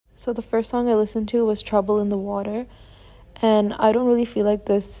So the first song I listened to was Trouble in the Water. And I don't really feel like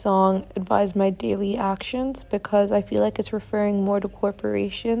this song advised my daily actions because I feel like it's referring more to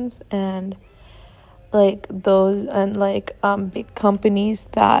corporations and like those and like big companies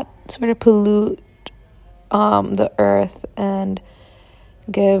that sort of pollute the earth and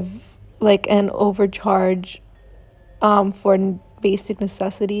give like an overcharge for basic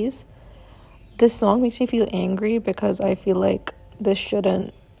necessities. This song makes me feel angry because I feel like that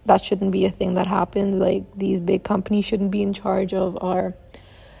shouldn't be a thing that happens. Like, these big companies shouldn't be in charge of our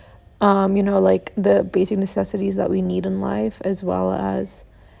like the basic necessities that we need in life, as well as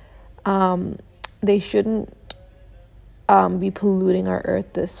they shouldn't be polluting our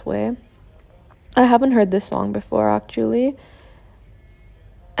earth this way. I haven't heard this song before, actually.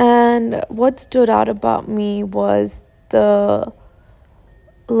 And what stood out about me was the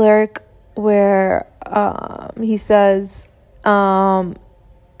lyric where he says,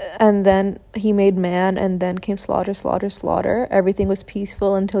 and then he made man, and then came slaughter, slaughter, slaughter. Everything was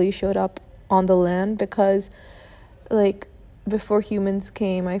peaceful until you showed up on the land, because, like, before humans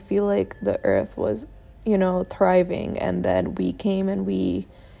came, I feel like the earth was, thriving, and then we came and we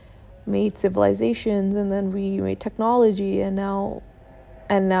made civilizations, and then we made technology, and now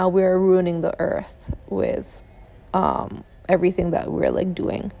we're ruining the earth with everything that we're like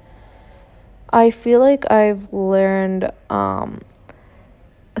doing. I feel like I've learned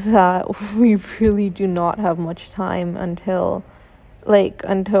that we really do not have much time until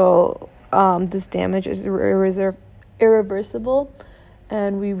this damage is irreversible,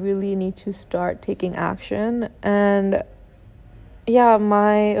 and we really need to start taking action. And yeah,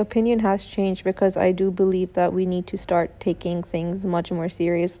 my opinion has changed because I do believe that we need to start taking things much more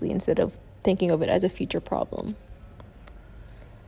seriously instead of thinking of it as a future problem.